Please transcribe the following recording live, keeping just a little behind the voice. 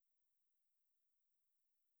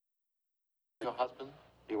Your husband?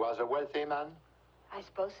 He was a wealthy man? I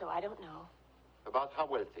suppose so. I don't know. About how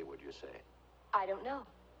wealthy would you say? I don't know.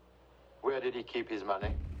 Where did he keep his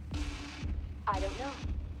money? I don't know.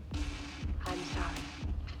 I'm sorry.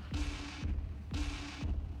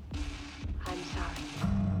 I'm sorry.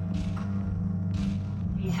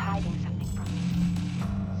 He's hiding something from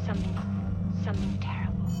me. Something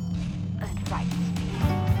terrible. And it frightens me.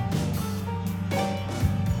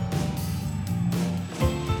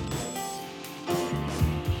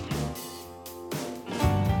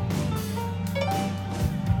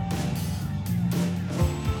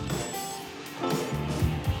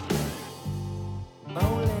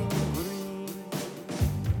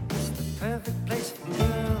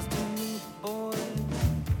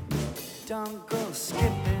 Don't go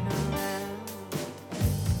skipping around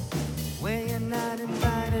where you're not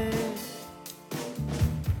invited.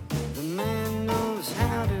 The man knows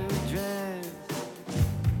how to dress.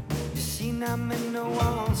 You see, I'm in the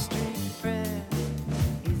Wall Street press.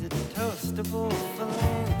 He's a toastable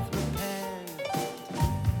philanthropist.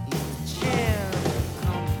 He's the chair of the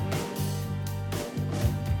company.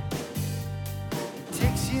 He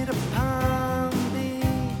takes you to Palm Beach.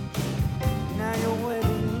 Now you're waiting.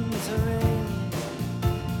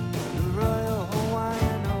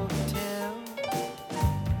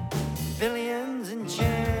 Billions in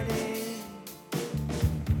charity.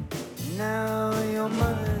 Now your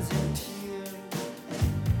mother's in tears,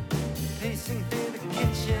 pacing through the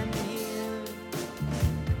kitchen here.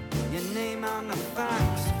 Your name on the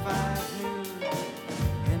Fox 5 News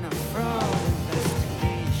in a fraud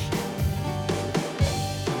investigation.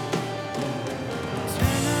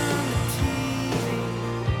 Turn on the TV,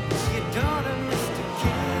 it's your daughter, Mr.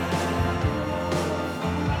 King.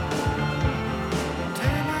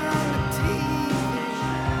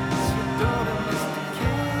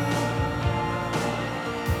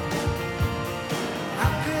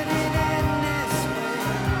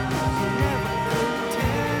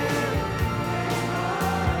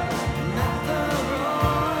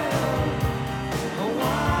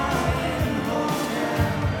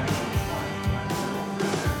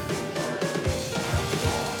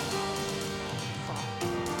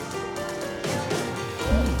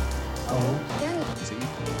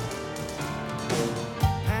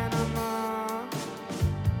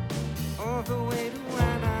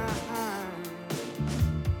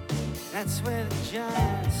 That's where the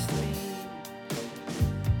giants sleep.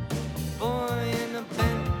 A boy in a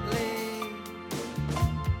Bentley,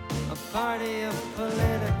 a party of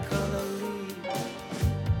political elite,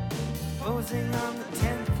 posing on the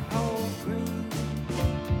 10th hole green,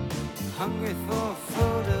 hungry for a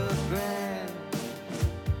photograph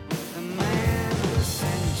with the man of the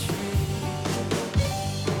century.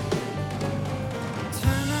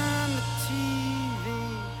 Turn on the TV,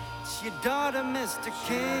 it's your daughter, Mr.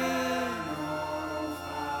 King.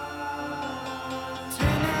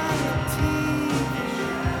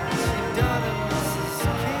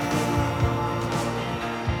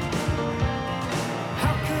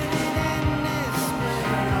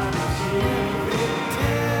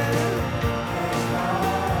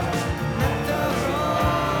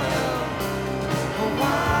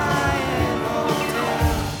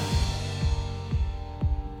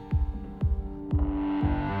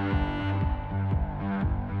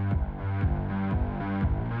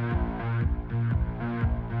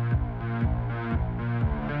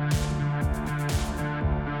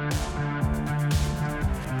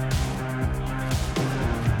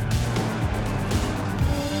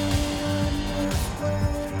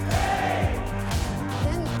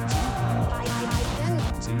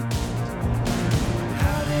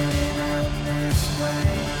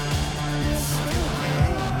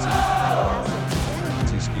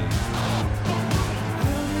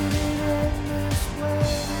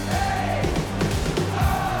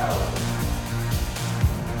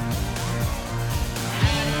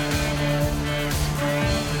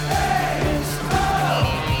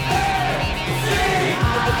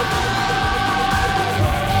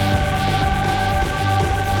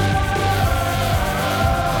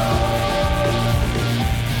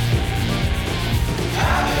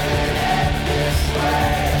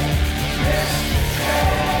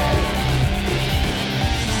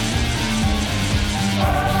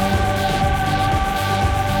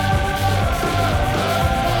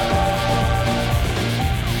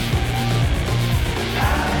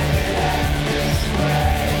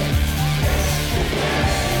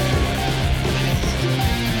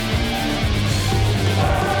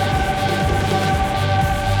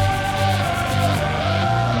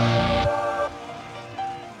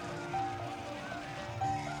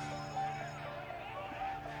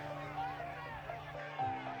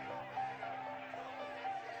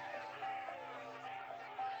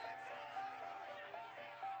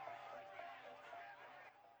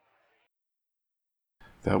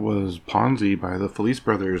 That was Ponzi by the Felice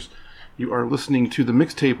Brothers. You are listening to the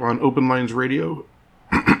Mixtape on Open Lines Radio.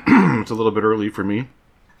 It's a little bit early for me.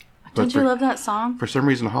 Did you love that song? For some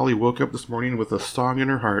reason, Holly woke up this morning with a song in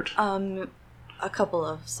her heart. A couple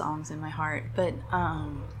of songs in my heart, but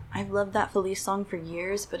I've loved that Felice song for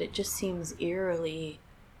years, but it just seems eerily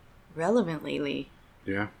relevant lately.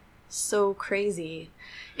 Yeah. So crazy.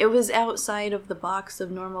 It was outside of the box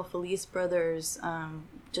of normal Felice Brothers,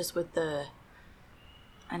 just with the,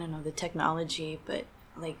 I don't know, the technology, but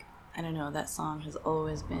like, I don't know, that song has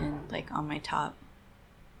always been like on my top.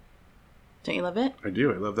 Don't you love it? I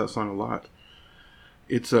do. I love that song a lot.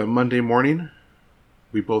 It's a Monday morning.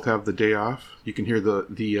 We both have the day off. You can hear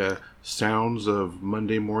the sounds of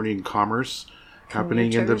Monday morning commerce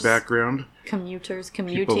happening in the background. Commuters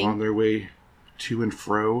commuting. People on their way to and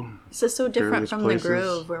fro. This is so different from places. the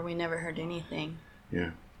Grove, where we never heard anything.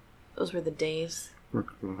 Yeah. Those were the days. I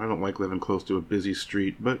don't like living close to a busy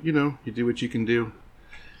street, but, you know, you do what you can do.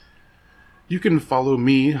 You can follow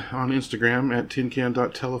me on Instagram at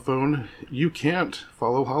tincan.telephone. You can't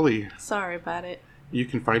follow Holly. Sorry about it. You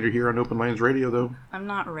can find her here on Open Lines Radio, though. I'm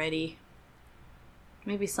not ready.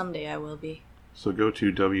 Maybe someday I will be. So go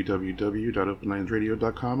to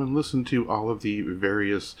www.openlinesradio.com and listen to all of the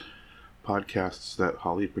various podcasts that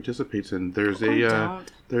Holly participates in. There's a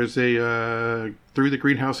Through the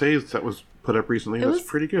Greenhouse Haze that was put up recently. That's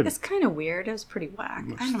pretty good. It's kind of weird. It was pretty whack.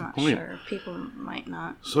 I'm not sure. People might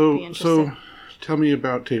not be interested. So tell me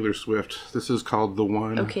about Taylor Swift. This is called The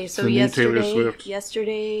One. Okay, so Taylor Swift.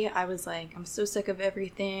 yesterday I was like, I'm so sick of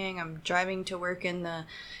everything. I'm driving to work in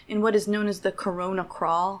what is known as the Corona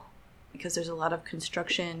Crawl, because there's a lot of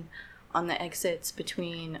construction on the exits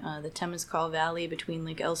between the Temescal Valley, between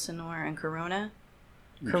Lake Elsinore and Corona.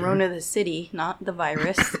 Okay. Corona the city, not the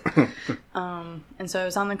virus. And so I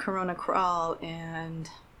was on the Corona Crawl, and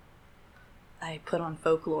I put on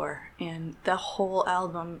Folklore, and the whole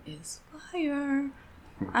album is fire.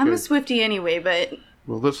 Okay. I'm a Swiftie anyway, but...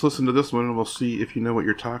 Well, let's listen to this one, and we'll see if you know what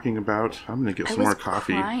you're talking about. I'm going to get some more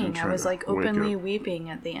coffee. I was like openly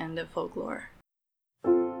weeping at the end of Folklore.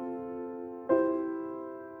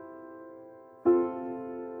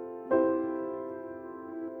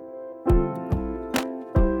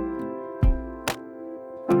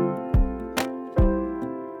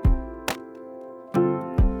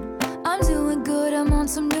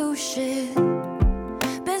 Some new shit.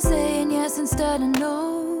 Been saying yes instead of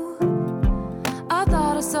no. I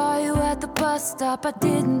thought I saw you at the bus stop, I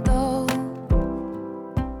didn't though.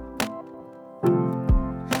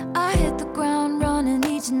 I hit the ground running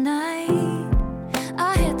each night.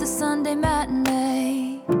 I hit the Sunday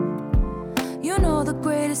matinee. You know the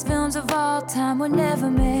greatest films of all time were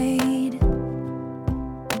never made.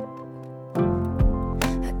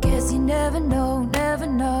 I guess you never know, never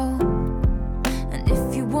know.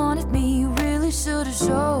 If you wanted me, you really should have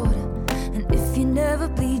showed. And if you never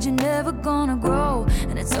bleed, you're never gonna grow.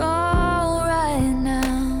 And it's all right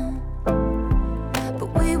now.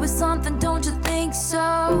 But we were something, don't you think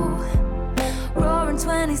so? Roaring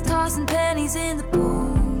 20s, tossing pennies in the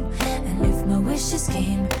pool. And if my wishes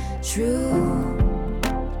came true,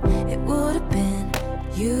 it would have been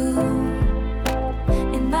you.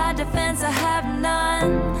 In my defense, I have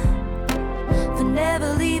none for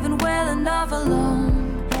never leaving well enough alone.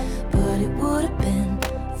 But it would have been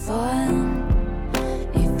fun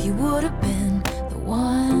if you would have been the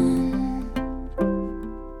one.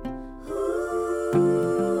 Ooh.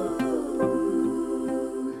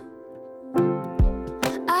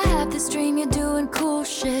 I have this dream you're doing cool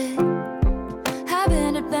shit,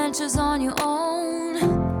 having adventures on your own.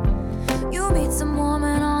 You meet some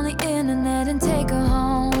woman on the internet and take her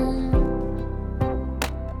home.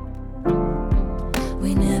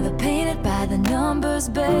 We never painted by the numbers,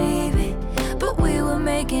 baby, but we were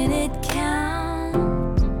making it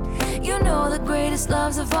count. You know the greatest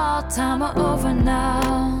loves of all time are over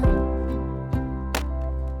now.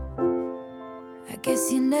 I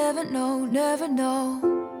guess you never know, never know.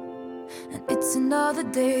 And it's another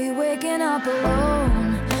day waking up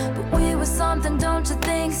alone. But we were something, don't you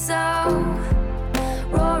think so?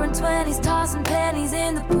 Roaring 20s, tossing pennies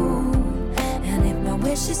in the pool. And if my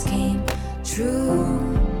wishes came true,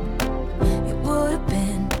 it would have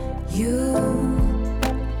been you.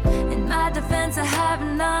 In my defense, I have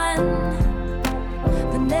none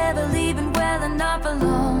for never leaving well enough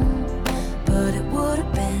alone. But it would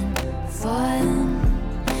have been fun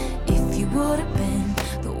if you would have been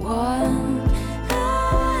the one.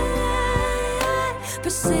 I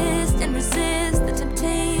persist and resist the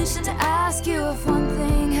temptation to ask you if one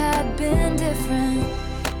thing had been different.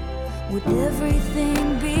 Would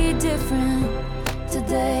everything be different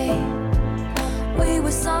today? We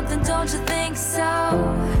were something, don't you think so?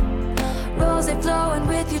 Rose flowing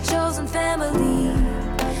with your chosen family,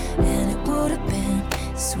 and it would have been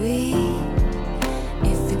sweet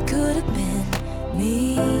if it could have been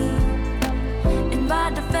me. In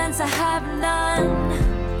my defense, I have none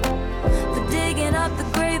for digging up the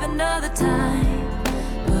grave another time,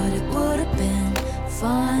 but it would have been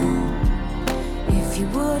fun if you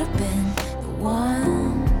would have been the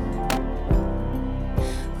one.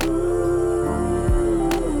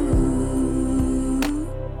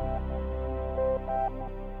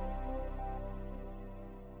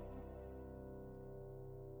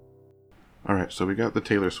 All right, so we got the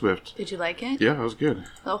Taylor Swift. Did you like it? Yeah, it was good.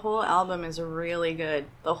 The whole album is really good.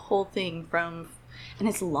 The whole thing and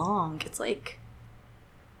it's long. It's like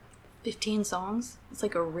 15 songs. It's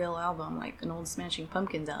like a real album, like an old Smashing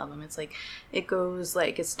Pumpkins album. It's like, it goes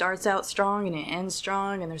like, it starts out strong and it ends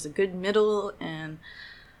strong and there's a good middle. And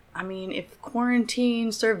I mean, if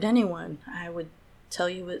quarantine served anyone, I would tell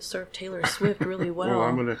you it served Taylor Swift really well.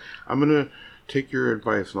 Well, I'm gonna take your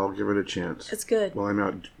advice and I'll give it a chance. It's good. While I'm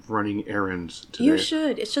out running errands today. You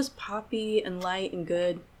should. It's just poppy and light and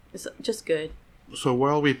good. It's just good. So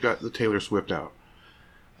while we've got the Taylor Swift out,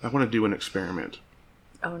 I want to do an experiment.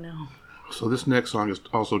 Oh no. So this next song is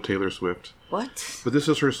also Taylor Swift. What? But this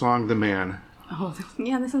is her song, The Man. Oh,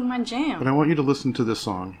 yeah, this is my jam. But I want you to listen to this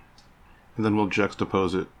song, and then we'll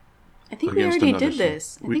juxtapose it. I think we already did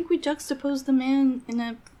this. I think we juxtaposed The Man in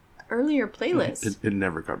a earlier playlist. It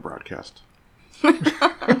never got broadcast.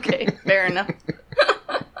 Okay, fair enough.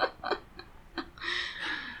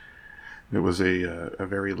 It was a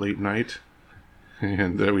very late night,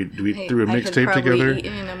 and we Hey, threw a mixtape together.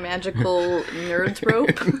 In a magical nerd's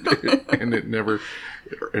rope. And it never,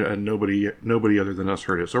 nobody other than us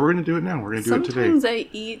heard it. So we're going to do it now. We're going to do it today. Sometimes I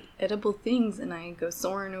eat edible things and I go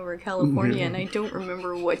soaring over California and I don't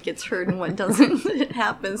remember what gets heard and what doesn't. It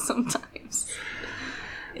happens sometimes.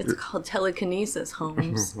 It's called telekinesis,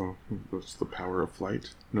 Holmes. Oh, that's the power of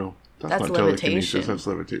flight. No, that's not levitation. telekinesis. That's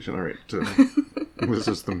levitation. All right. This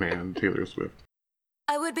is The Man, Taylor Swift.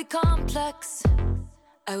 I would be complex,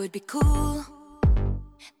 I would be cool.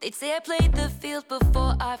 They'd say I played the field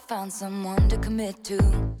before I found someone to commit to.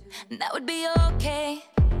 And that would be okay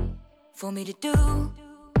for me to do.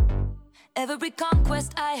 Every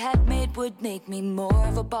conquest I had made would make me more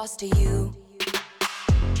of a boss to you.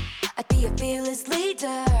 I'd be a fearless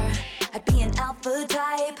leader, I'd be an alpha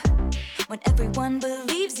type. When everyone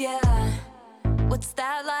believes ya, what's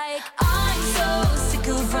that like? I'm so sick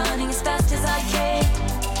of running as fast as I can,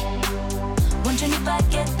 wondering if I'd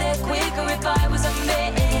get there quicker if I was a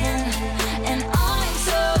man. And I'm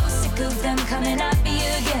so sick of them coming at me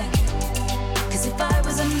again, 'cause if I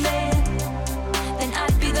was a man, then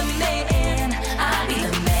I'd be the man. I'd be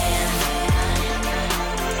the man.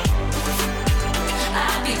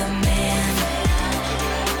 I'd be the man.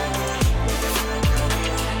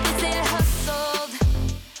 They say I hustled,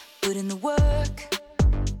 put in the work.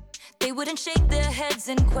 They wouldn't shake their heads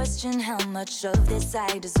and question how much of this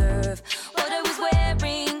I deserve. What I was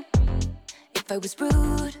wearing, if I was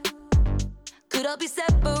rude, could all be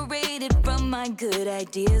separated from my good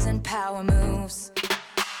ideas and power moves.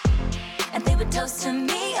 And they would toast to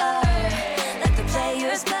me, let the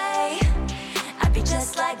players play. I'd be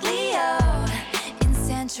just like Leo in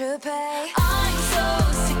Saint-Tropez. I'm so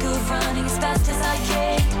sick of running as fast as I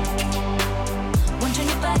can, wondering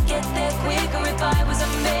if I'd get there quicker if I was a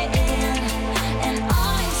man. And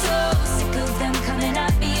I'm so sick of them coming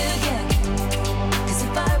at me again, 'cause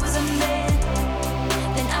if I was a man,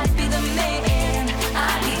 then I'd be the man.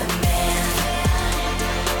 I'd be the man.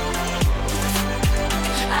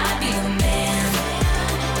 I'd be the man.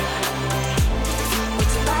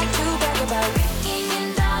 What's it like to brag about raking in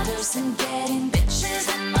dollars and getting bitches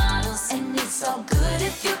and models? And it's all good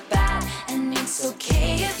if you're bad, and it's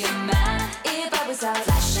okay if you're mad. If I was out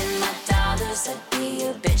flashing my dollars, I'd be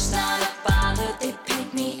a bitch, not a bother. They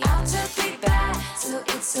pick me out to be bad, so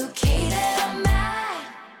it's okay that I'm mad.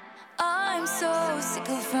 I'm so sick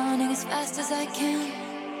of running as fast as I can,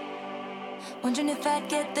 wondering if I'd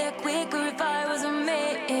get there quicker if I was a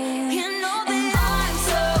man. You know that I'm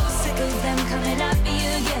so sick of them coming at me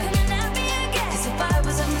again, 'cause if I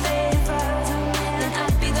was a man, then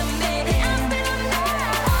I'd be the man.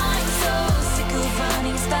 I'm so sick of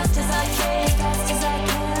running as fast as I can,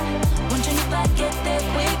 wondering if I'd get there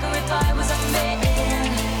quicker if I was a man.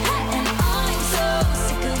 And I'm so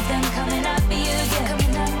sick of them coming at me again,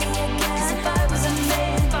 'cause if I was a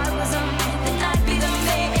man, then I'd be the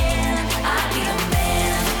man. I'd be the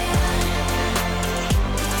man.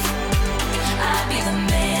 I'd be the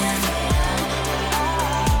man.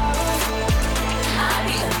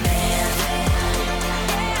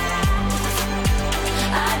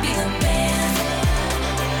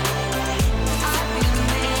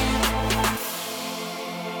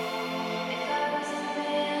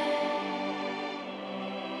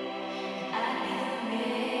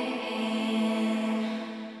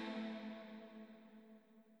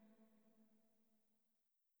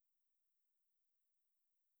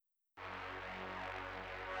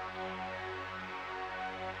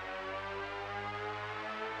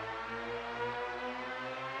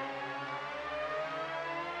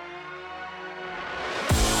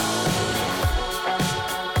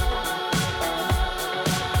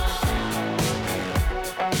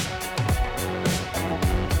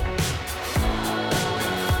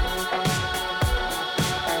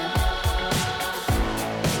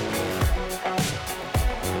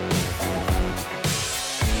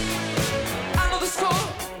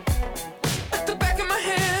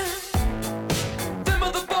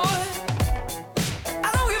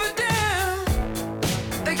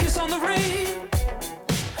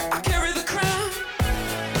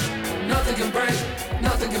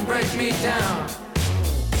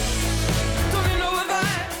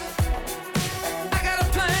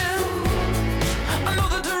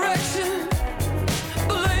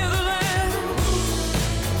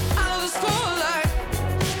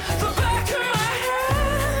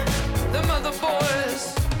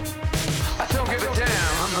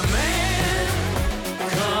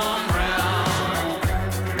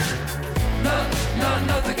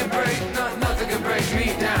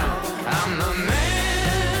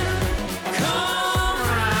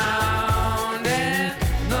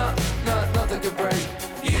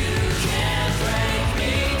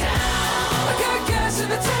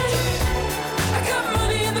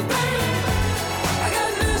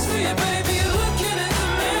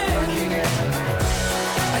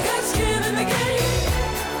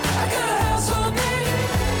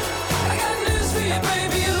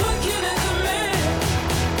 baby, you're looking at the man.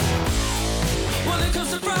 When it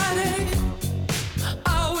comes to Friday, I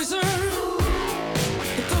always earn.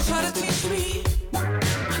 Don't try to teach me,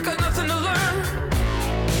 got nothing to learn.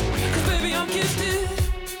 Cause baby, I'm gifted,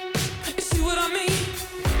 you see what I mean?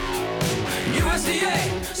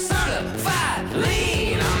 USDA, certified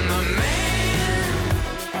lean, I'm the man.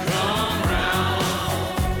 Come round.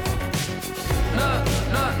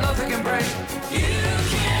 Nothing can break. You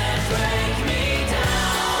can't break me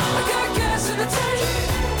down. I got gas in the tank,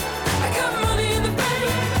 I got money in the bank.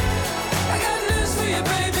 I got news for you,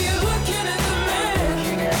 baby, you're looking at the man.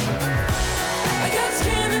 I got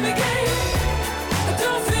skin in the game, I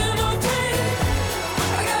don't feel no pain.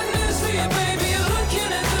 I got news for you, baby, you're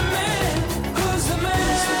looking at the man. Who's the man?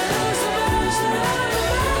 Who's the man? Who's the man?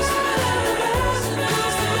 Who's the man? Who's the man?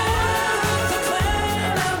 Who's the man? The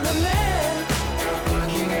plan, I'm the man.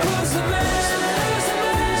 Who's the man?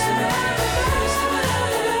 Who's the man? Who's the man?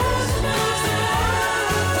 Who's the man? Who's the man?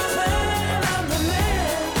 The plan, I'm the man.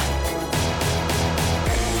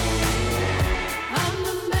 I'm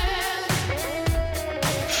the man.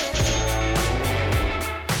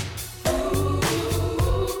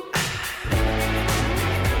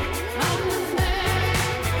 I'm the man.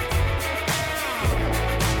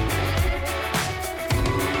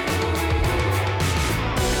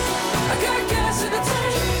 I got gas in the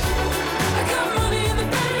tank, I got money in the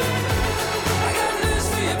bank. I got news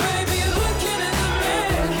for you, baby, you're looking at the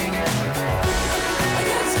man. I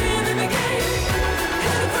got skin in the game,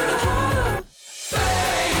 headed for the Harlem.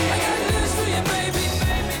 I got news for you, baby,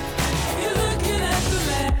 you're looking at the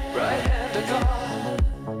man. Right hand of God,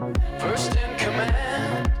 first in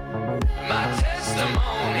command. My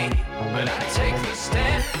testimony, but I take the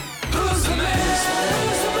stand. Who's the man? Who's the man?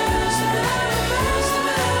 Who's the man? Who's the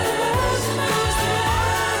man? Who's the man? Who's the man?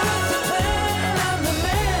 The plan, I'm the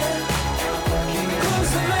man. Who's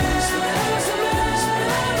the man? Who's the man? Who's the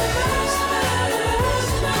man? Who's the man? Who's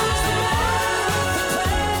the man? Who's the man? The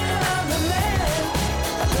plan, I'm the man.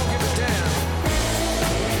 Don't give a damn.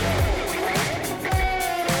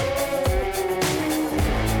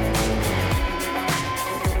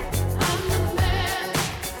 I'm the man.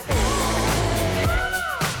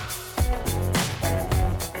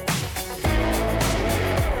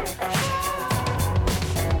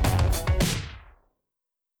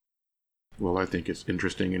 Well, I think it's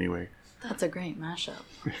interesting anyway. That's a great mashup.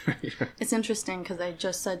 Yeah. It's interesting because I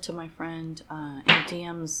just said to my friend in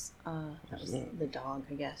DMs, that was the dog,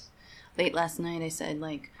 I guess, late last night, I said,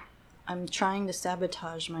 like, I'm trying to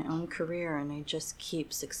sabotage my own career and I just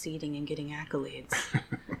keep succeeding and getting accolades.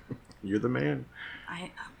 You're the man.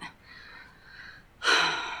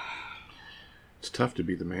 It's tough to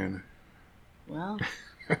be the man. Well,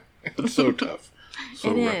 It's so tough.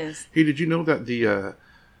 So it rough. is. Hey, did you know that the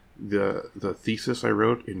thesis I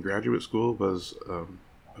wrote in graduate school was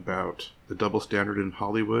about the double standard in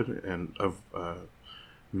Hollywood and of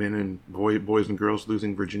men and boys and girls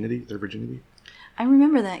losing their virginity? I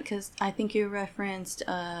remember that because I think you referenced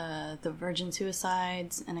the Virgin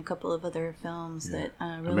Suicides and a couple of other films that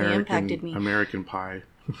really impacted me. American Pie.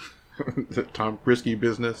 The Tom Risky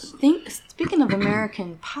Business. Speaking of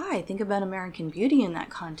American Pie, think about American Beauty in that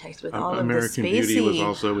context with all American of the spacey. Beauty was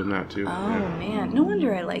also in that too. Oh man, no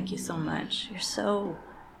wonder I like you so much. You're so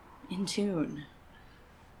in tune.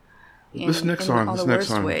 This next song,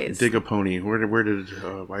 ways. "Dig a Pony." Why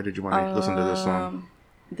did you want to listen to this song?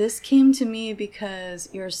 This came to me because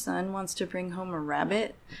your son wants to bring home a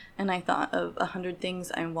rabbit, and I thought of 100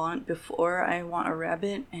 things I want before I want a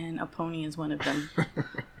rabbit, and a pony is one of them.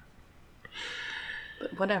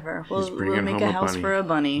 But whatever, we'll make a house for a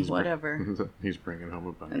bunny. Whatever. He's bringing home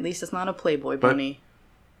a bunny. At least it's not a Playboy bunny.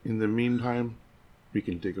 In the meantime, we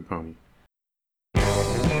can dig a pony.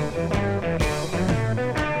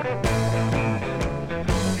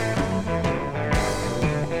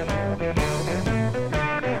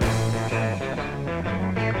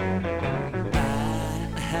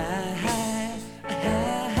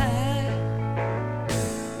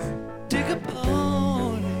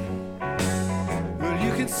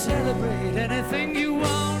 Celebrate anything you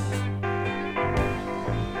want.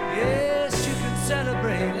 Yes, you can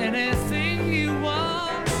celebrate anything you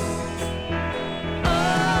want.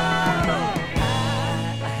 Oh,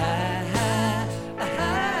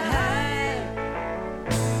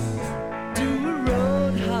 do a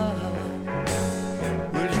road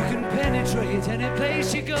hard. Well, you can penetrate any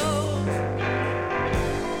place you go.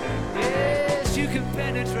 Yes, you can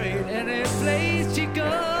penetrate any place you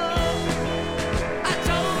go.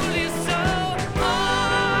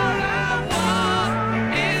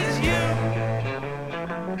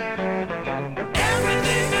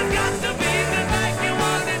 Everything has got to be the night.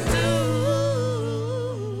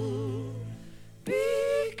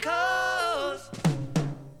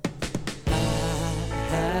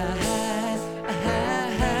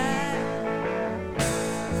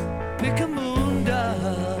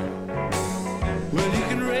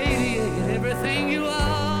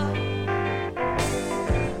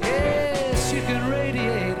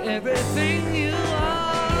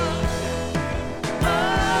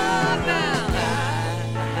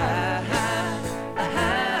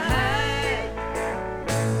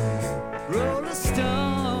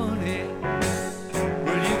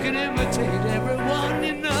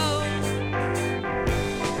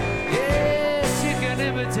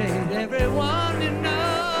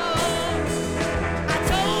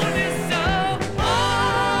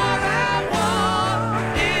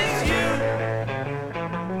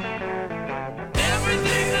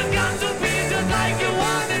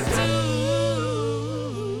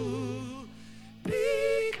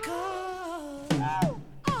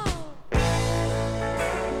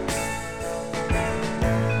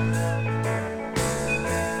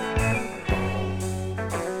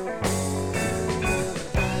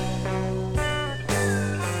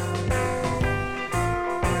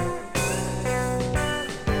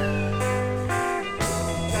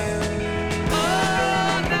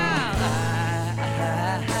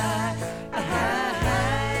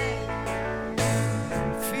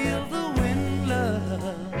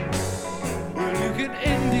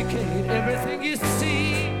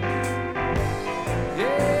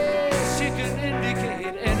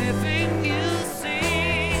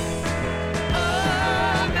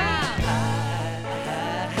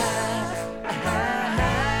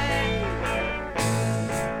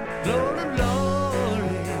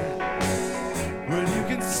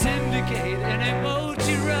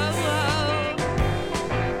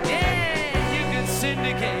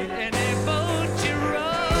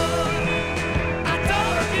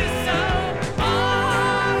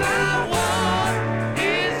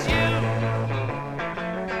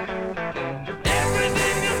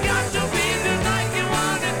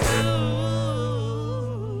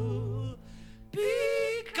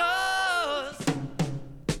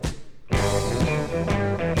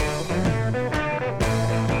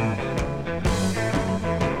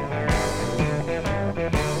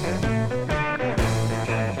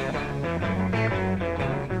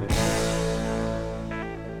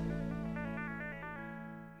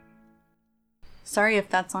 Sorry if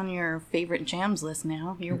that's on your favorite jams list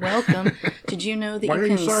now. You're welcome. Did you know that Why you are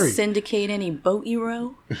you can sorry? syndicate any boat you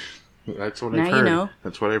row? That's what Now I've you heard. know.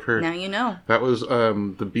 That's what I've heard. Now you know. That was the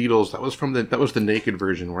Beatles. That was the naked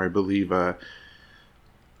version where I believe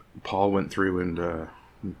Paul went through and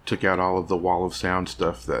took out all of the wall of sound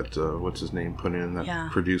stuff that what's his name put in, that Yeah.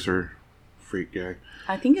 producer freak guy.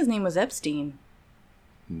 I think his name was Epstein.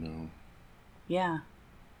 No. Yeah.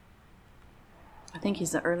 I think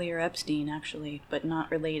he's the earlier Epstein, actually, but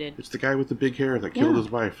not related. It's the guy with the big hair that killed Yeah.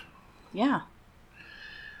 his wife. Yeah.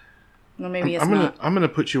 Well, maybe it's I'm not. gonna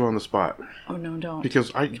put you on the spot Oh, no, don't.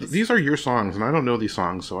 because these are your songs and I don't know these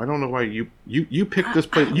songs, so I don't know why you picked this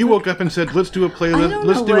play. You woke up and said, "Let's do a I playlist. don't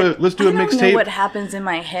Let's know do what- a let's do a I don't know mixtape." what happens in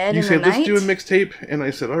my head You in said, the night. "Let's do a mixtape," and I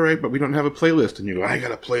said, "All right, but we don't have a playlist." And you go, "I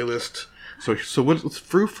got a playlist." So what's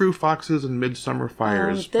Frou Frou Foxes and Midsummer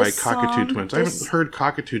Fires by this Cockatoo song- Twins? I this- haven't heard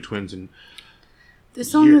Cockatoo Twins in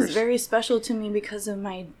This song years. is very special to me because of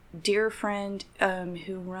my dear friend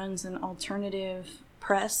who runs an alternative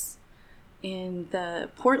press in the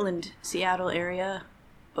Portland, Seattle area,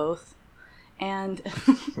 both. And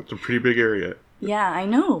It's a pretty big area. yeah, I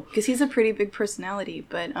know, because he's a pretty big personality.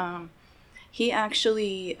 But he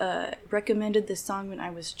actually recommended this song when I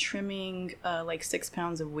was trimming like 6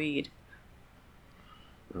 pounds of weed.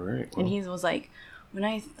 All right. And well, he was like, when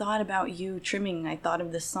I thought about you trimming, I thought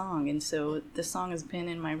of this song. And so this song has been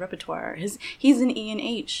in my repertoire. He's an E and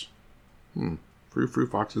H. Frou Frou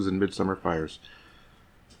Foxes and Midsummer Fires.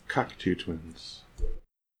 Cockatoo Twins.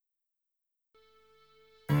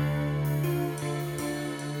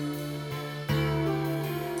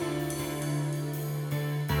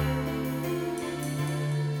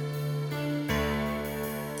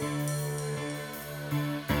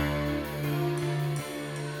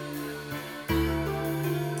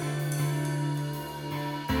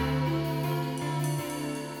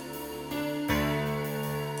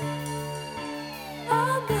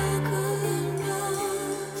 I'm buckling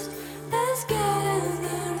lost. Let's get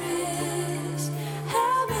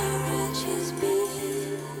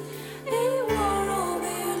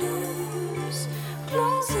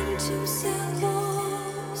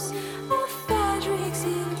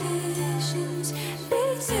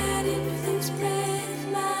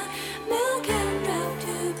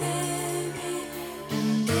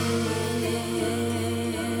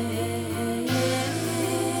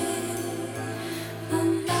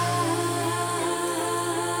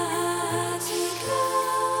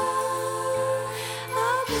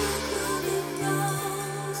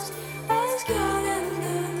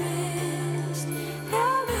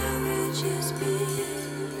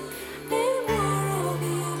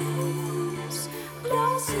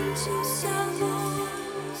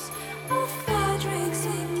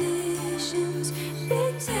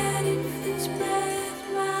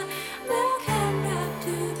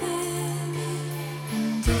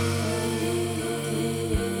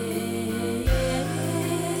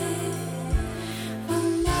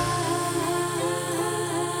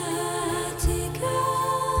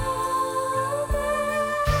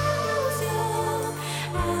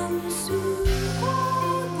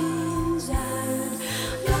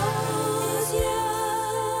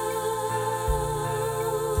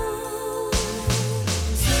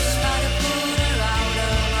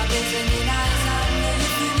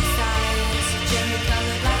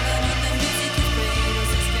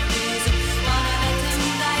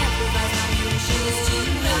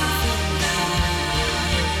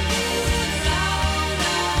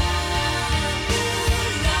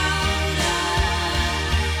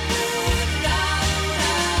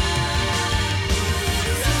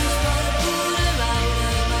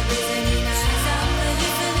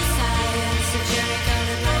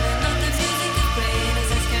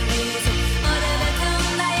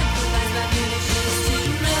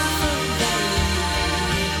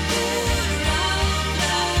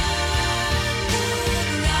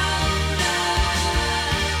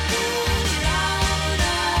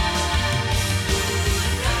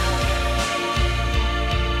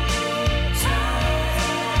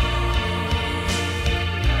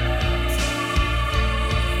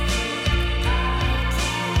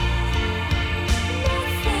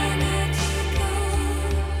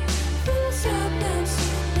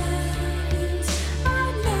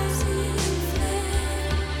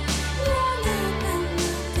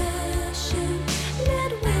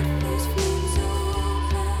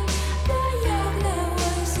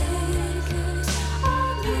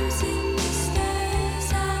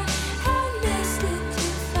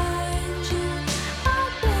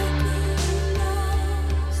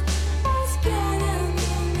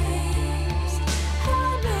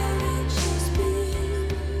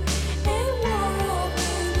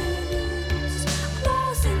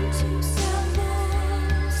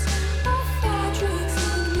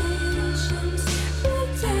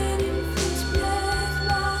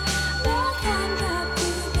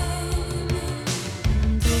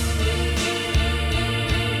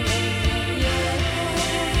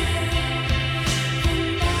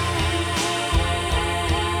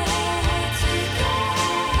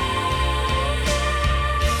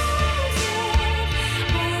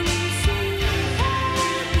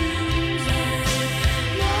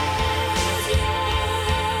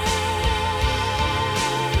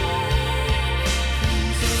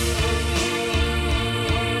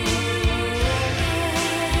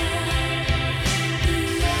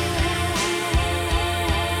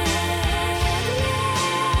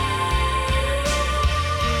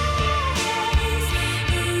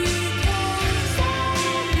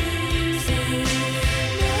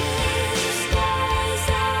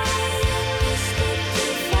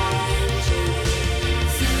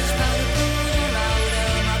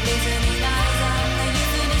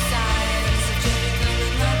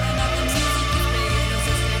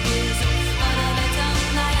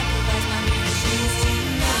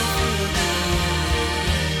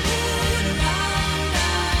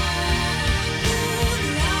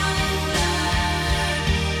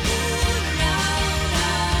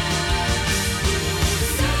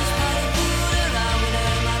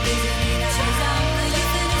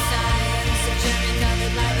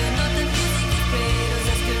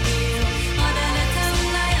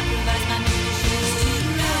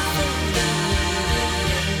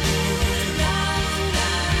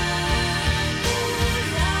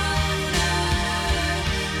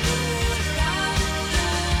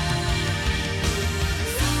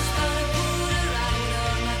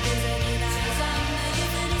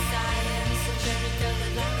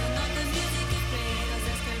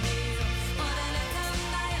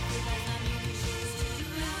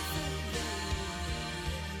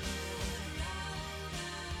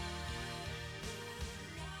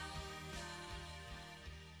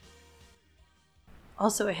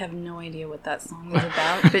Also, I have no idea what that song is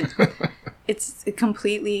about, but it's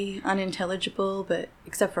completely unintelligible, but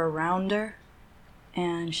except for Rounder.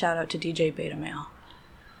 And shout out to DJ Beta Male.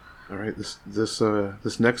 All right, this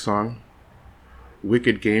next song,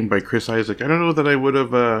 "Wicked Game" by Chris Isaac. I don't know that I would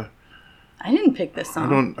have. I didn't pick this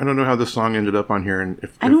song. I don't know how this song ended up on here, and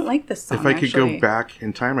I don't like this song. If I could actually. go back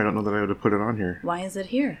in time, I don't know that I would have put it on here. Why is it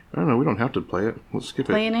here? I don't know. We don't have to play it. Let's skip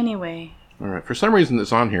Play it anyway. All right. For some reason,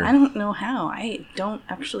 it's on here. I don't know how. I don't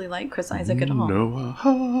actually like Chris Isaac at all. Noah.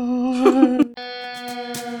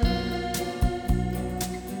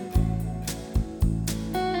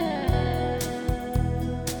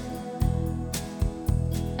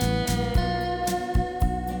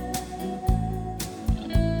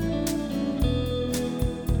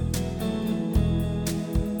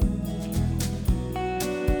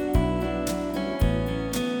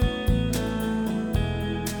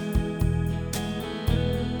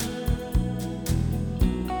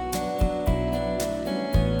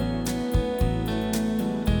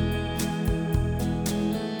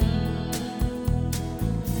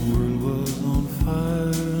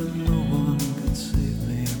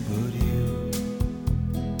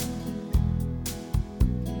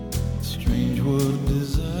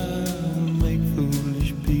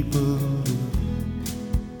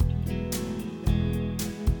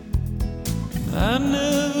 I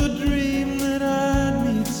never dreamed that I'd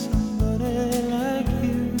meet somebody like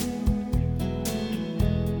you.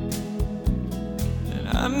 And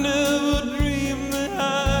I never dreamed that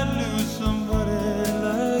I'd lose somebody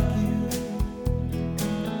like you.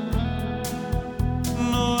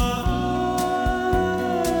 No, I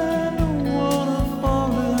don't wanna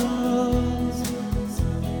fall in love.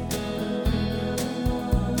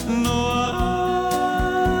 No, I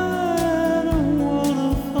don't wanna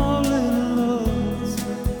fall in love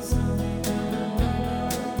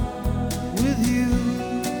with you.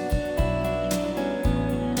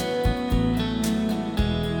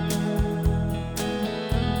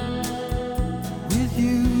 With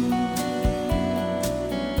you.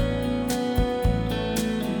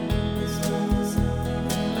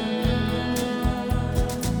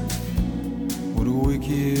 What a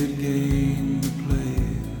wicked game to play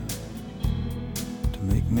to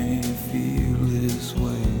make me feel this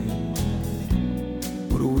way.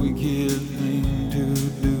 What a wicked thing to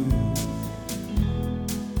do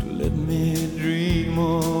to let me dream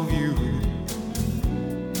of you.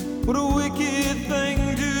 What a wicked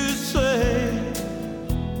thing to say.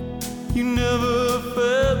 You never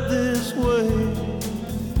felt this way.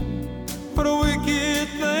 What a wicked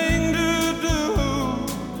thing to do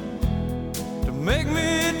to make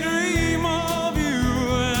me dream of you.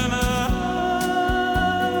 And I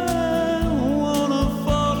don't wanna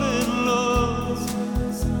fall in love.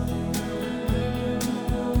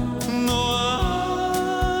 No, I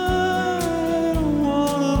don't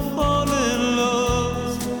wanna fall in love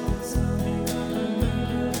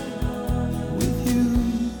with you.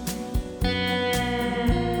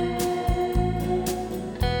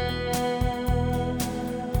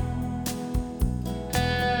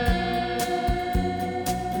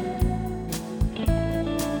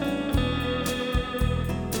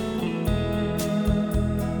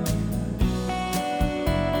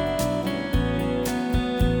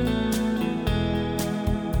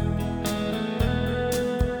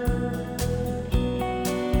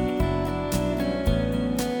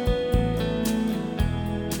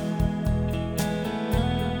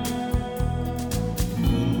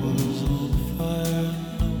 Was on fire,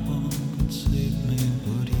 no one could save me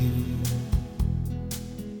but you.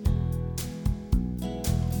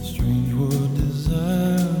 Strange what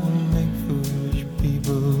desire will make foolish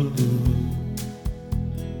people do.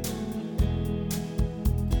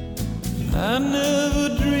 I never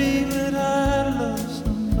dreamed that I'd love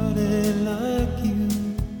somebody like you.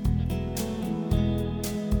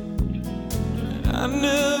 I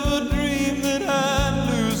never dreamed that I'd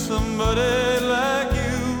lose somebody like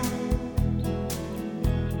you.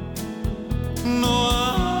 No, I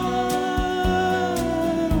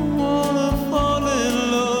don't wanna fall in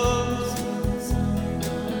love.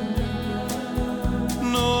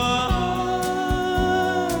 No, I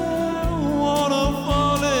don't wanna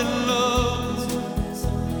fall in love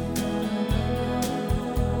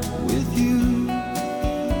with you.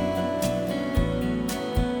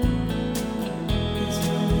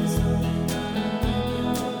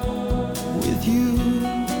 With you.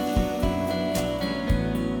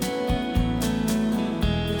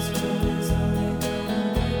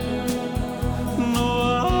 No,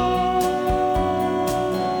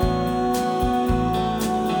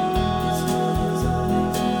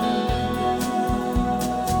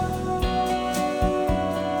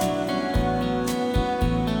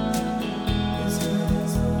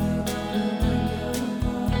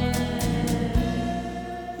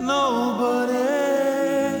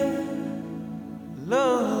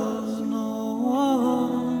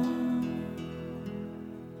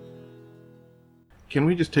 Can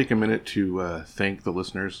we just take a minute to thank the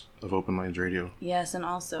listeners of Open Lines Radio? Yes, and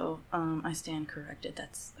also, I stand corrected.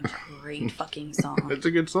 That's a great fucking song. It's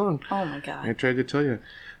a good song. Oh my god. I tried to tell you.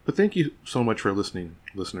 But thank you so much for listening,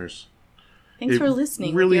 listeners. Thanks for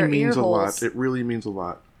listening. It really with your means ear a lot. holes. It really means a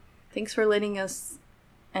lot. Thanks for letting us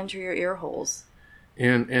enter your ear holes.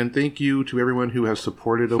 And thank you to everyone who has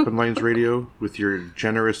supported Open Lines Radio with your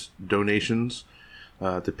generous donations.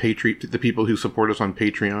 To the people who support us on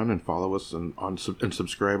Patreon and follow us and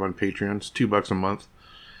subscribe on Patreon. It's $2 a month.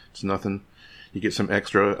 It's nothing. You get some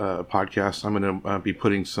extra podcasts. I'm going to be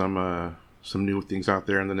putting some new things out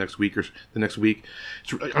there in the next week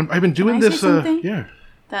I've been doing Can I this. say something? Yeah.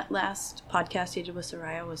 That last podcast you did with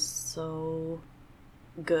Soraya was so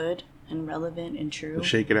good and relevant and true. The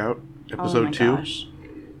Shake It Out Oh my episode 2. gosh.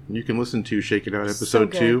 You can listen to Shake It Out So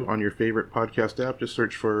episode good. 2 on your favorite podcast app. Just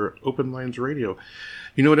search for Open Lines Radio.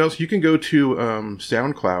 You know what else? You can go to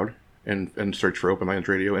SoundCloud and search for Open Lines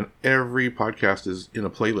Radio, and every podcast is in a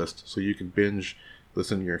playlist, so you can binge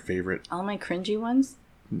listen to your favorite. All my cringy ones?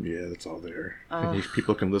 Yeah, that's all there. And these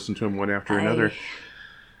people can listen to them one after another.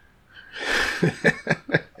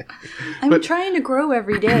 I'm trying to grow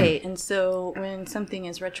every day, and so when something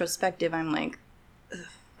is retrospective, I'm like,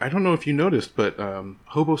 I don't know if you noticed, but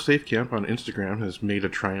Hobo Safe Camp on Instagram has made a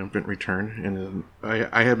triumphant return, and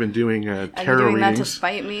I have been doing are you tarot doing readings. that to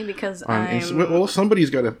spite me? Because On I'm well, somebody's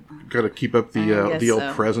got to keep up I the guess old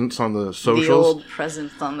so. presence on the the socials. old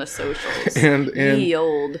presence on the socials. And the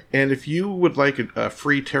old. And if you would like a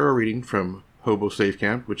free tarot reading from Hobo Safe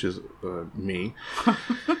Camp, which is me,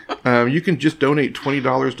 you can just donate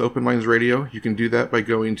 $20 to Open Lines Radio. You can do that by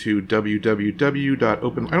going to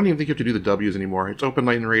www.open. I don't even think you have to do the W's anymore. It's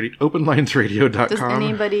openlinesradio.com. Does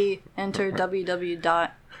anybody enter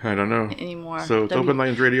www. I don't know anymore? So it's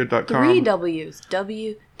openlinesradio.com. 3 W's.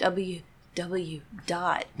 www.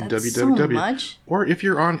 Dot. That's so www. much. Or if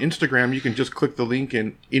you're on Instagram, you can just click the link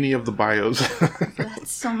in any of the bios. That's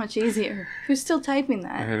so much easier. Who's still typing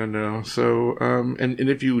that? I don't know. So, and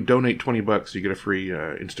if you donate $20, you get a free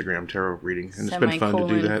Instagram tarot reading, and it's been fun to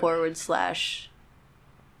do that. /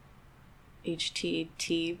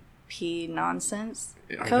 HTTP nonsense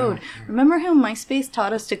I code. know. Remember how MySpace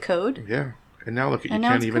taught us to code? Yeah, and now look at you And now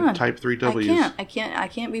can't it's even gone. type 3 W's. I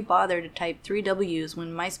can't be bothered to type 3 W's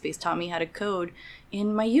when MySpace taught me how to code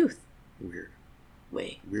in my youth. Weird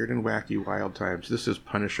Wait. and wacky wild times. This is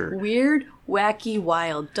Punisher. Weird, wacky,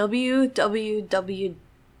 wild. www.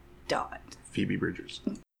 Dot. Phoebe Bridgers.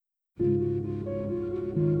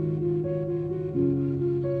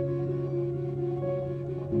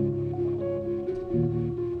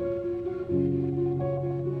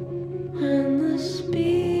 When the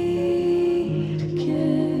speed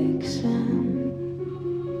kicks in,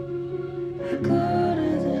 I go to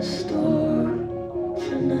the store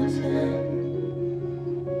for nothing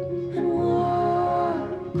and walk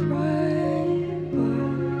right by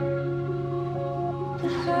the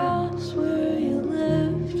house where you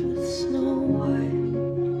lived with Snow White.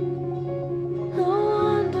 No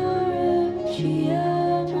wonder if she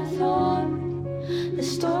ever thought the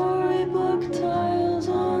storybook tiles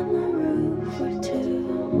on the roof were too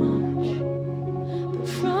much. But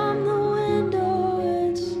from the window,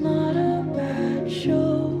 it's not a bad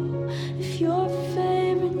show. If your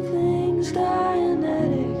favorite thing's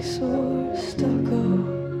Dianetics or stucco,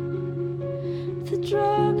 the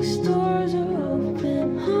drugstores are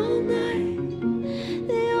open all night.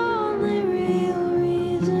 The only real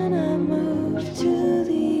reason I moved to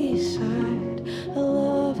the east side, I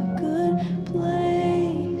love a good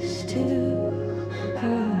place to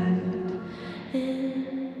hide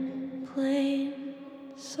in plain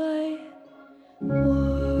sight.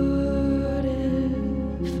 What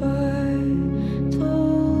if I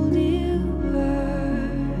told you I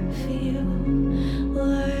feel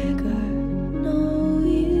like I know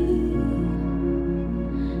you,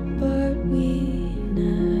 but we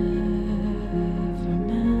never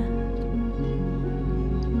met?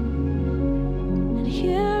 And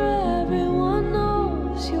here everyone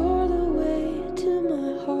knows you're the way to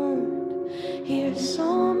my heart. Here's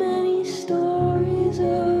so many stories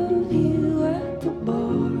of you at the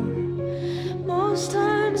bar. Most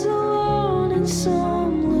times alone and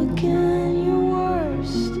some looking your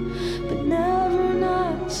worst, but never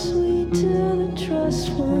not sweet to the trust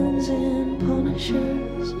ones and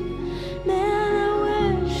punishers. Man, I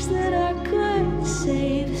wish that I could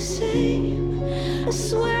say the same. I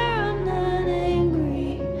swear I'm not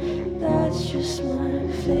angry, that's just my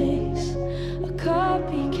face. A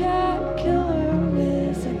copycat killer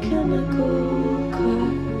with a chemical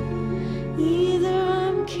cut. Either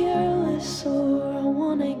I'm careless or I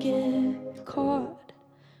wanna get caught.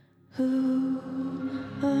 Who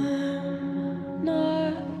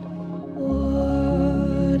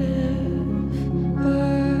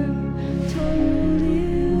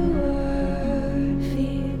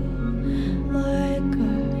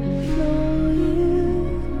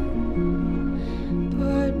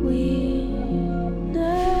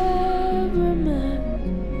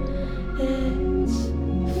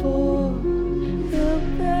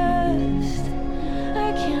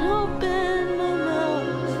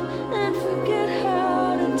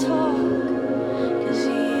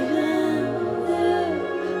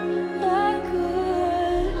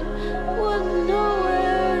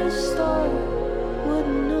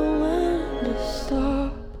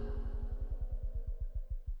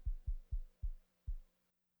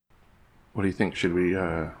What do you think? Should we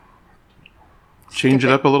change it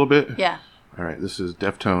up a little bit? Yeah. All right, this is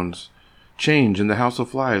Deftones. Change in the House of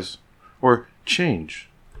Flies. Or Change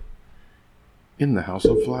in the House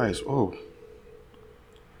of Flies. Oh.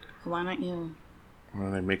 Why don't you... Why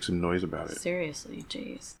don't I make some noise about it? Seriously,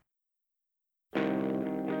 jeez.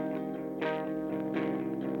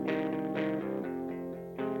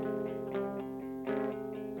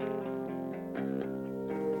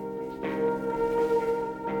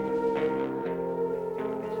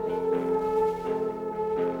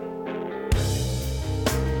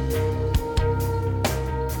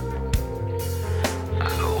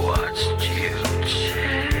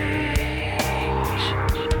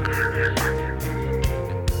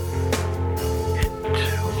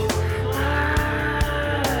 Into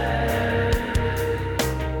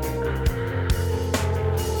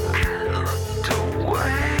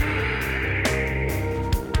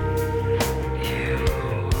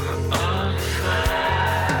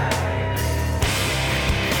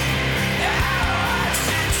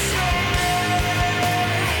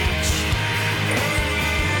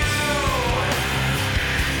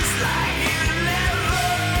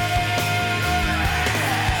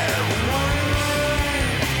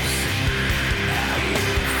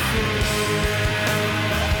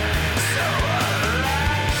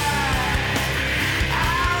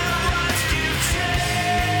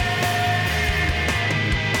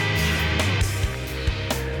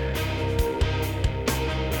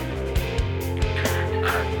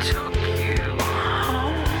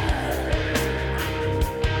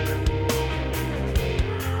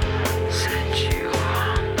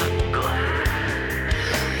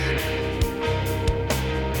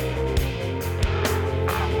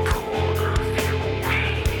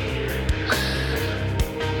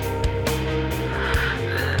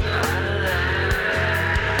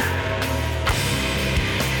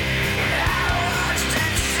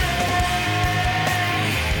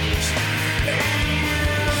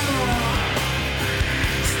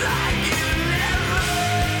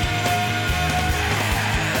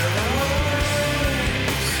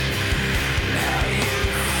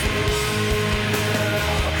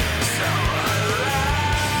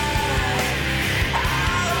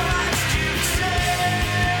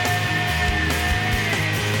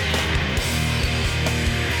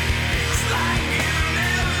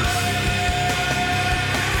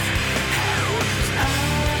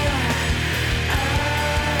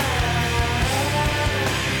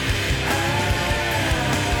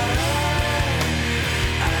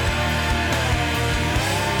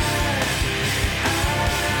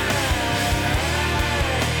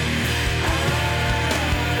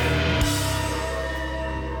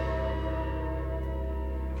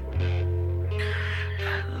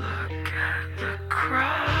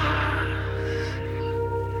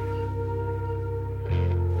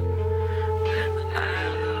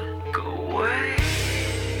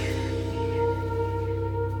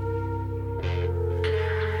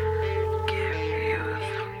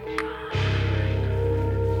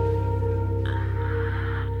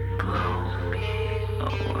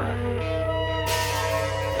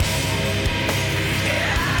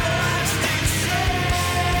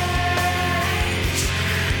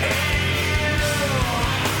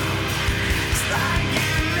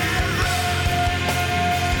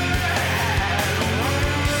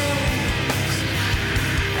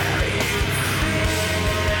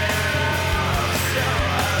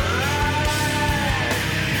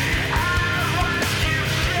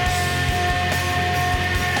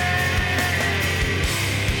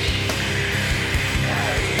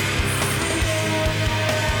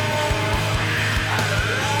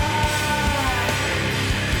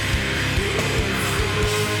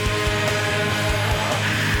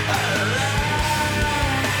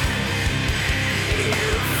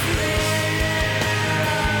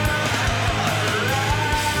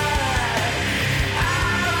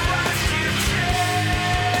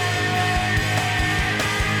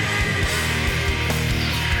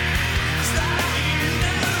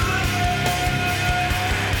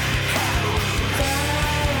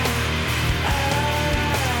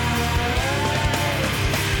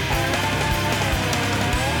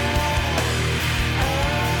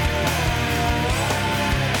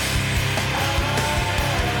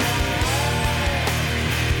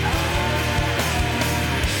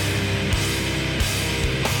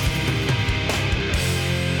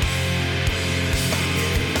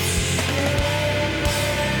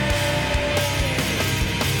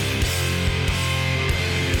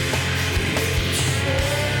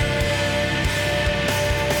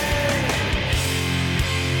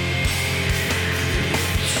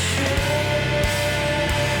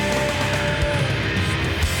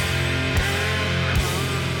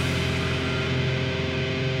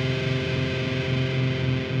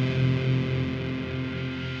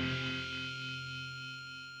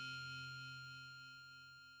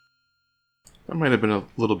That might have been a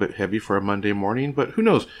little bit heavy for a Monday morning, but who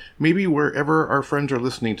knows? Maybe wherever our friends are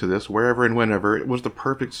listening to this, wherever and whenever, it was the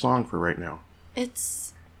perfect song for right now.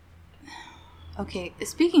 It's... Okay,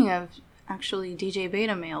 speaking of actually DJ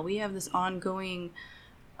Beta Male, we have this ongoing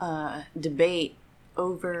debate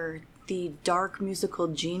over the dark musical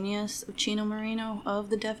genius of Chino Moreno of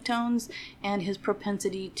the Deftones and his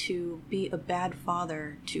propensity to be a bad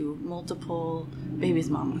father to multiple babies'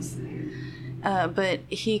 mamas. But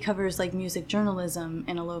he covers like music journalism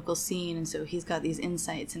in a local scene, and so he's got these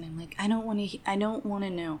insights, and I'm like, I don't want to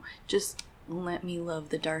know. Just let me love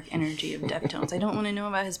the dark energy of Deftones. I don't want to know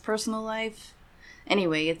about his personal life.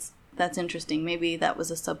 Anyway, that's interesting. Maybe that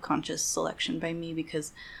was a subconscious selection by me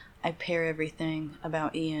because I pair everything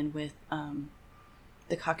about Ian with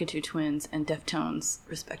the Cockatoo Twins and Deftones,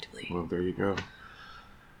 respectively. Well, there you go.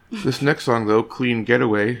 This next song, though, Clean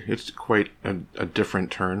Getaway, it's quite a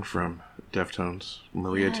different turn from Deftones.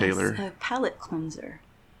 Maria Taylor. A palate cleanser.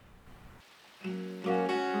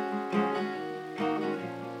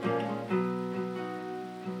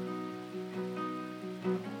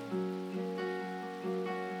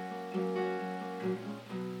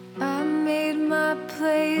 I made my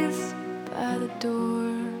place by the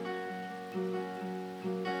door.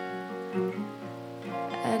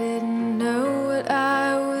 I didn't know what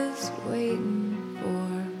I was waiting for.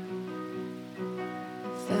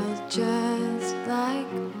 Felt just like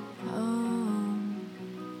home,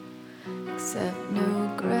 except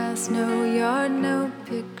no grass, no yard, no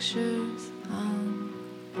pictures hung.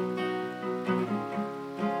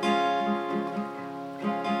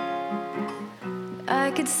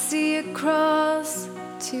 I could see across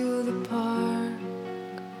to the park,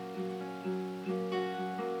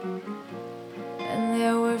 and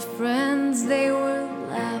there were friends, they were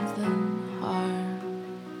laughing hard.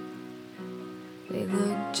 They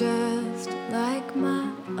looked just like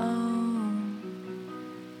my own,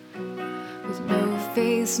 with no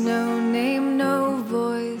face, no name, no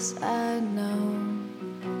voice I'd known.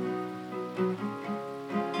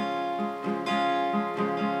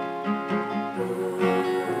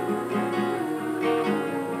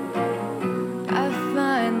 I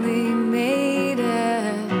finally made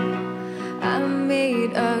it. I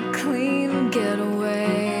made a clean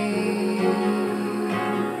getaway.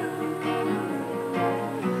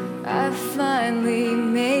 I finally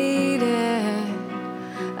made it.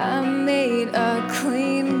 I made a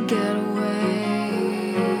clean getaway.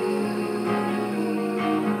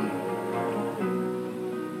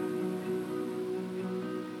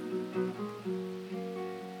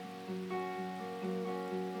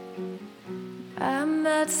 I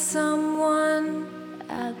met someone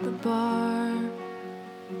at the bar.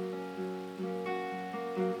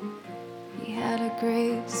 He had a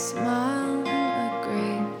great smile and a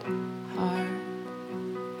great heart.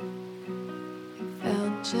 It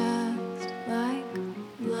felt just like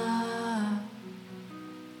love,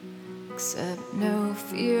 except no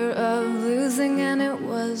fear of losing, and it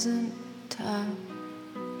wasn't tough.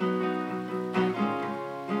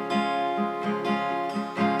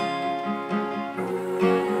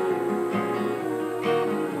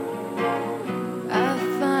 I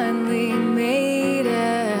finally made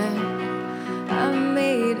it. I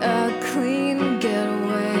made a clean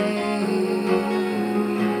getaway.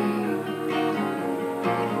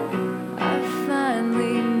 I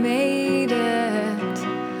finally made it.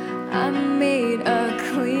 I made a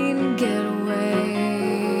clean getaway.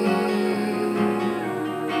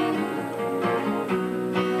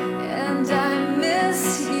 And I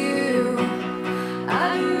miss you.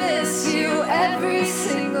 I miss you every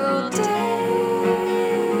single day.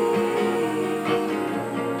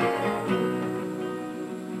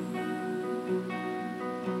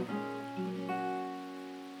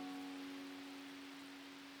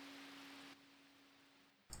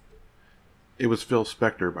 It was Phil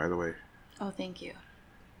Spector, by the way. Oh, thank you.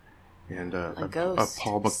 And A ghost.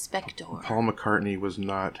 Spector. Paul McCartney was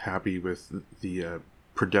not happy with the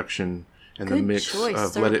production and the Good mix choice,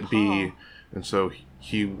 of Sir Let It Be. Paul. And so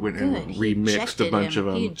he went Good. and He remixed a ejected bunch him.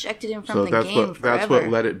 of them. He ejected him from So the that's game what forever. that's what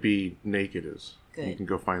Let It Be Naked is. Good. You can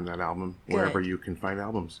go find that album Good. wherever you can find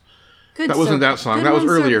albums. Good, That wasn't Sir- that song. good That was one,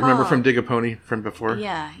 Sir earlier. Remember Paul. from Dig a Pony from before?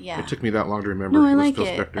 Yeah. It took me that long to remember. No, I It was like Phil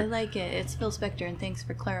it. Spector. I like it. It's Phil Spector, and thanks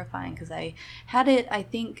for clarifying, because I had it, I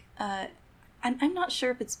think, I'm not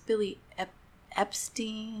sure if it's Billy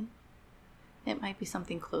Epstein. It might be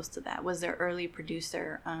something close to that. Was their early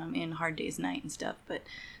producer in Hard Day's Night and stuff, but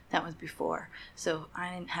that was before. So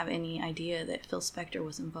I didn't have any idea that Phil Spector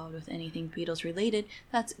was involved with anything Beatles related.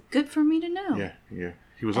 That's good for me to know. Yeah.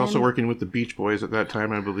 He was also And- working with the Beach Boys at that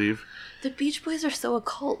time, I believe. The Beach Boys are so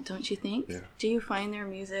occult, don't you think? Yeah. Do you find their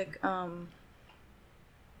music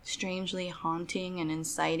strangely haunting and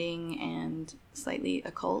inciting and slightly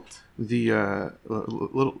occult? The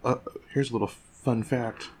here's a little fun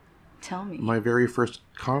fact. Tell me. My very first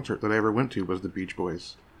concert that I ever went to was the Beach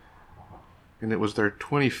Boys. And it was their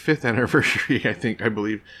 25th anniversary, I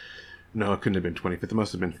believe. No, it couldn't have been 25th. It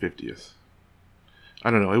must have been 50th. I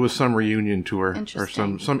don't know. It was some reunion tour or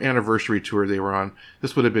some anniversary tour they were on.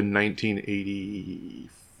 This would have been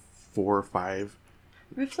 1984, 5.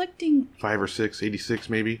 Reflecting 5 or 6, 86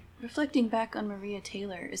 maybe. Reflecting back on Maria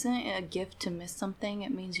Taylor, isn't it a gift to miss something?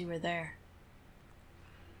 It means you were there.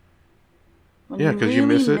 When Yeah, 'cause you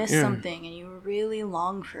miss it, miss yeah. something and you really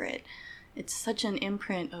long for it, it's such an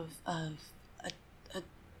imprint of a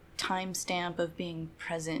timestamp of being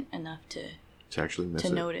present enough to actually miss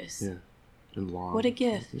it. notice. Yeah. And long. What a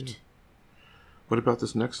gift. Yeah. What about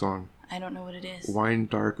this next song? I don't know what it is. Wine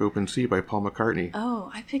Dark Open Sea by Paul McCartney.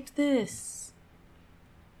 Oh, I picked this.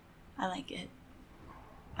 I like it.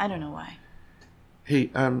 I don't know why.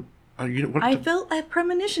 Hey, you know what? I felt a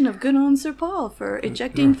premonition of good on Sir Paul for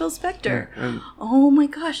ejecting Phil Spector. Yeah, Oh my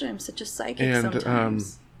gosh, I'm such a psychic and,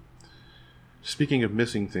 sometimes. Speaking of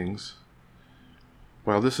missing things,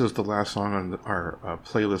 well, this is the last song on our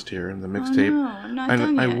playlist here in the mixtape. Oh, no, I'm not and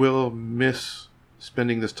done I yet. will miss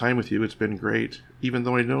spending this time with you. It's been great, even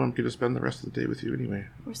though I know I'm going to spend the rest of the day with you anyway.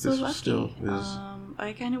 We're so this lucky. Still is.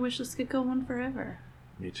 I kind of wish this could go on forever.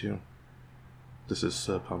 Me too. This is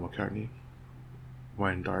Paul McCartney.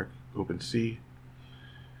 Wine Dark Open Sea.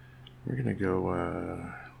 We're gonna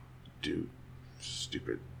go do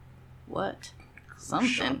stupid What? Something.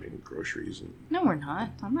 shopping, groceries, and No, we're not.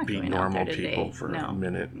 I'm not be going out there normal today. people for a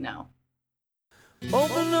minute. No.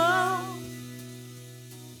 Open up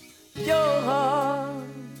your heart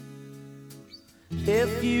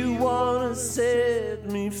if you wanna set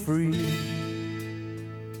me free.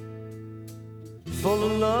 Full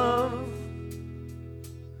of love,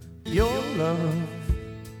 your love,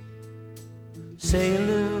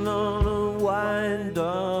 sailing on a wide,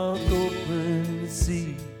 dark, open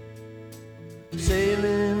sea.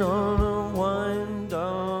 Sailing on a wide,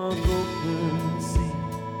 dark, open sea.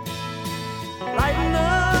 Lighten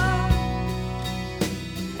up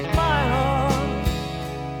my heart,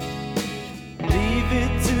 leave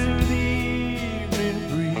it to the evening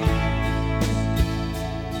breeze.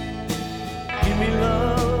 Give me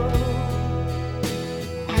love,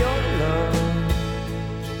 your love,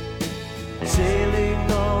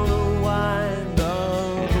 sailing on a wide,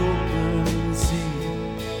 dark, open sea.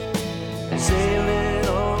 Sailing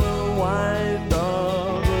on a wide,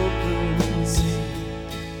 dark, open sea.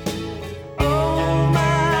 Oh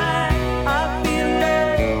my, I feel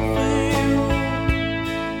love for you,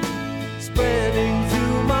 spreading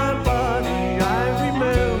through my body. I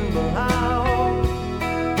remember how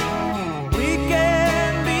we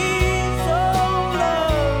can be so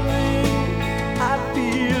loving. I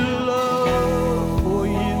feel love for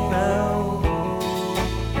you now.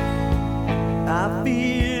 I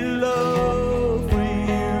feel